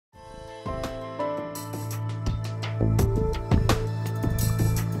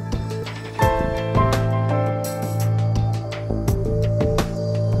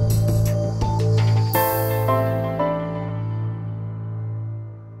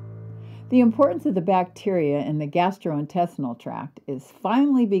The importance of the bacteria in the gastrointestinal tract is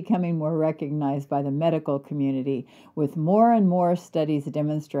finally becoming more recognized by the medical community, with more and more studies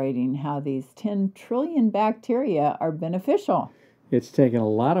demonstrating how these 10 trillion bacteria are beneficial. It's taken a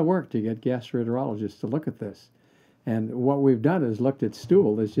lot of work to get gastroenterologists to look at this. And what we've done is looked at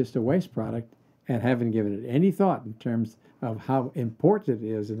stool as just a waste product and haven't given it any thought in terms of how important it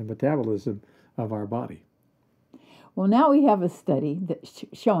is in the metabolism of our body. Well, now we have a study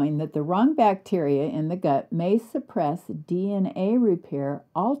showing that the wrong bacteria in the gut may suppress DNA repair,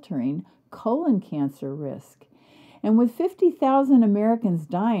 altering colon cancer risk. And with 50,000 Americans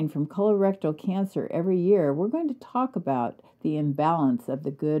dying from colorectal cancer every year, we're going to talk about the imbalance of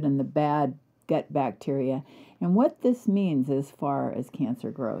the good and the bad gut bacteria and what this means as far as cancer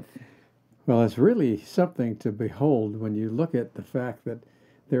growth. Well, it's really something to behold when you look at the fact that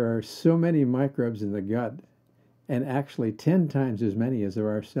there are so many microbes in the gut, and actually 10 times as many as there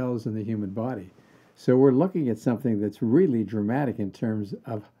are cells in the human body. So we're looking at something that's really dramatic in terms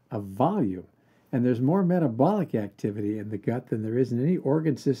of volume. And there's more metabolic activity in the gut than there is in any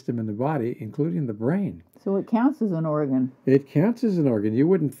organ system in the body, including the brain. So it counts as an organ. It counts as an organ. You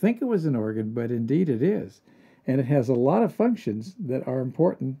wouldn't think it was an organ, but indeed it is. And it has a lot of functions that are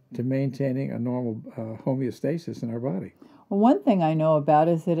important to maintaining a normal homeostasis in our body. Well, one thing I know about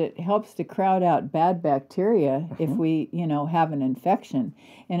is that it helps to crowd out bad bacteria if we, have an infection,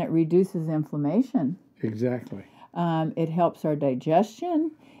 and it reduces inflammation. Exactly. It helps our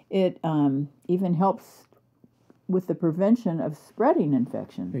digestion. It even helps with the prevention of spreading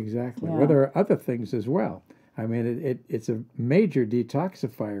infection. Exactly. Yeah. Well, there are other things as well. I mean, it's a major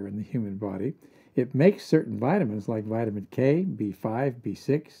detoxifier in the human body. It makes certain vitamins like vitamin K, B5,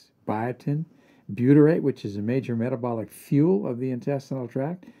 B6, biotin, butyrate, which is a major metabolic fuel of the intestinal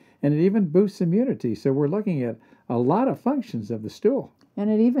tract, and it even boosts immunity. So we're looking at a lot of functions of the stool. And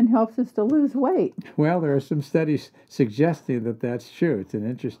it even helps us to lose weight. Well, there are some studies suggesting that that's true. It's an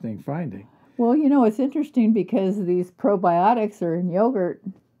interesting finding. Well, it's interesting because these probiotics are in yogurt.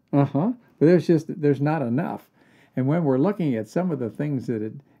 But there's not enough. And when we're looking at some of the things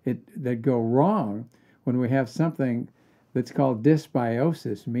that go wrong when we have something that's called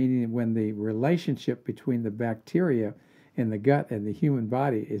dysbiosis, meaning when the relationship between the bacteria in the gut and the human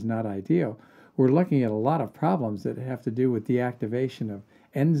body is not ideal, we're looking at a lot of problems that have to do with deactivation of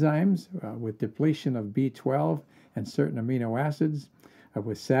enzymes, with depletion of B12 and certain amino acids,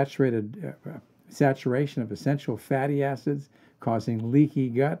 with saturation of essential fatty acids, causing leaky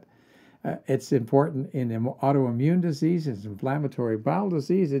gut. It's important in autoimmune diseases, inflammatory bowel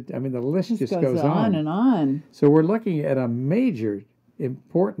disease. The list just goes on and on. So we're looking at a major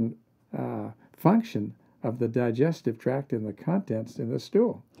important function of the digestive tract and the contents in the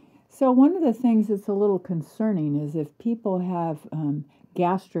stool. So one of the things that's a little concerning is if people have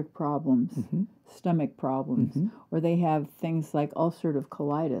gastric problems, stomach problems, or they have things like ulcerative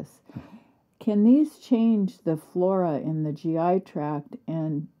colitis, can these change the flora in the GI tract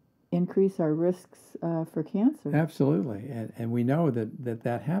and increase our risks for cancer? Absolutely, and we know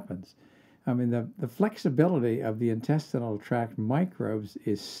that happens. The flexibility of the intestinal tract microbes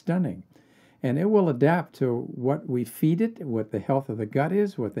is stunning, and it will adapt to what we feed it, what the health of the gut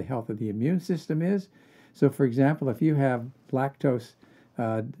is, what the health of the immune system is. So, for example, if you have lactose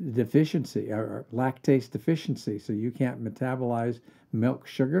deficiency or lactase deficiency, so you can't metabolize milk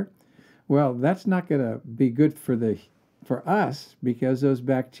sugar, well, that's not going to be good for us, because those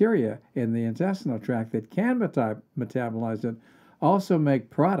bacteria in the intestinal tract that can metabolize it also make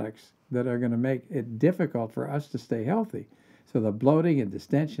products that are going to make it difficult for us to stay healthy. So the bloating and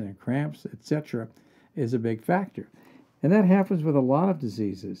distension and cramps, etc., is a big factor. And that happens with a lot of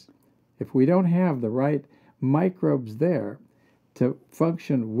diseases. If we don't have the right microbes there to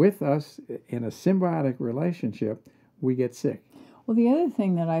function with us in a symbiotic relationship, we get sick. Well, the other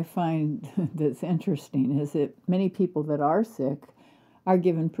thing that I find that's interesting is that many people that are sick are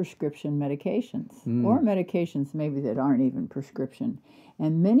given prescription medications, or medications maybe that aren't even prescription.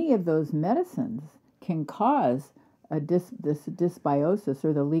 And many of those medicines can cause this dysbiosis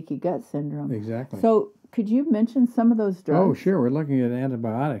or the leaky gut syndrome. Exactly. So could you mention some of those drugs? Oh, sure. We're looking at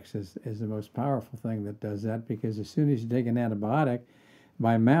antibiotics as the most powerful thing that does that, because as soon as you take an antibiotic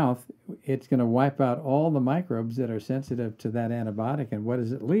by mouth, it's going to wipe out all the microbes that are sensitive to that antibiotic. And what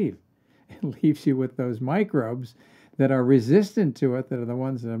does it leave? It leaves you with those microbes that are resistant to it, that are the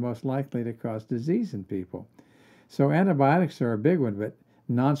ones that are most likely to cause disease in people. So antibiotics are a big one, but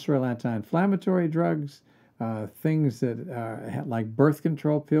non-steroidal anti-inflammatory drugs, things that like birth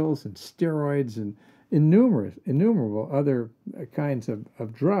control pills and steroids and innumerable other kinds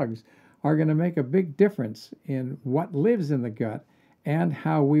of drugs are going to make a big difference in what lives in the gut and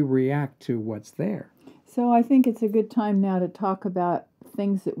how we react to what's there. So I think it's a good time now to talk about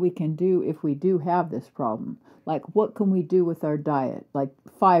things that we can do if we do have this problem. Like, what can we do with our diet? Like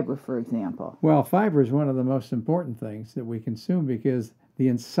fiber, for example. Well, fiber is one of the most important things that we consume because the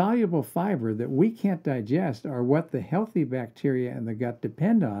insoluble fiber that we can't digest are what the healthy bacteria in the gut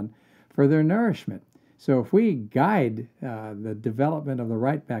depend on for their nourishment. So if we guide the development of the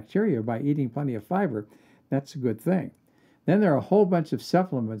right bacteria by eating plenty of fiber, that's a good thing. Then there are a whole bunch of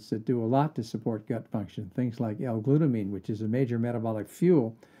supplements that do a lot to support gut function, things like L-glutamine, which is a major metabolic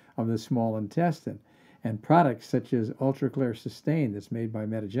fuel of the small intestine, and products such as Ultra-Clear Sustain that's made by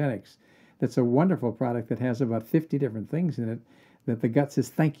Metagenics. That's a wonderful product that has about 50 different things in it that the gut says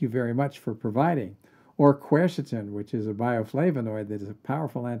thank you very much for providing. Or quercetin, which is a bioflavonoid that is a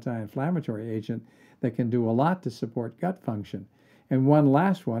powerful anti-inflammatory agent that can do a lot to support gut function. And one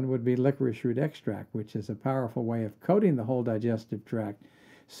last one would be licorice root extract, which is a powerful way of coating the whole digestive tract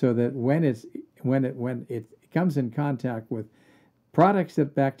so that when it comes in contact with products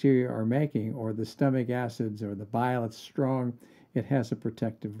that bacteria are making or the stomach acids or the bile that's strong, it has a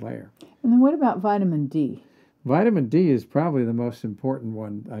protective layer. And then what about vitamin D? Vitamin D is probably the most important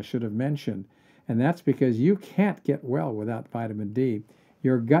one I should have mentioned, and that's because you can't get well without vitamin D.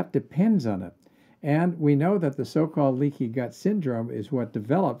 Your gut depends on it. And we know that the so-called leaky gut syndrome is what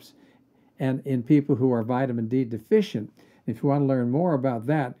develops in people who are vitamin D deficient. If you want to learn more about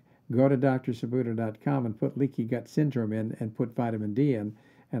that, go to drsabuto.com and put leaky gut syndrome in and put vitamin D in,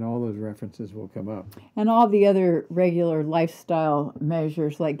 and all those references will come up. And all the other regular lifestyle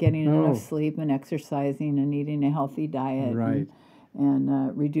measures like getting enough sleep and exercising and eating a healthy diet. Right.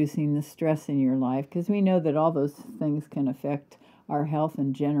 And reducing the stress in your life, because we know that all those things can affect our health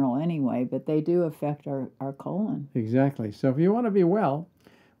in general anyway, but they do affect our colon. Exactly. So if you want to be well,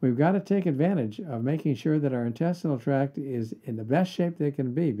 we've got to take advantage of making sure that our intestinal tract is in the best shape they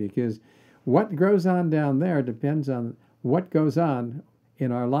can be, because what grows on down there depends on what goes on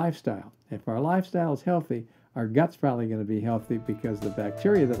in our lifestyle. If our lifestyle is healthy, our gut's probably going to be healthy because the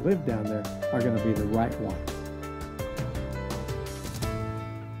bacteria that live down there are going to be the right ones.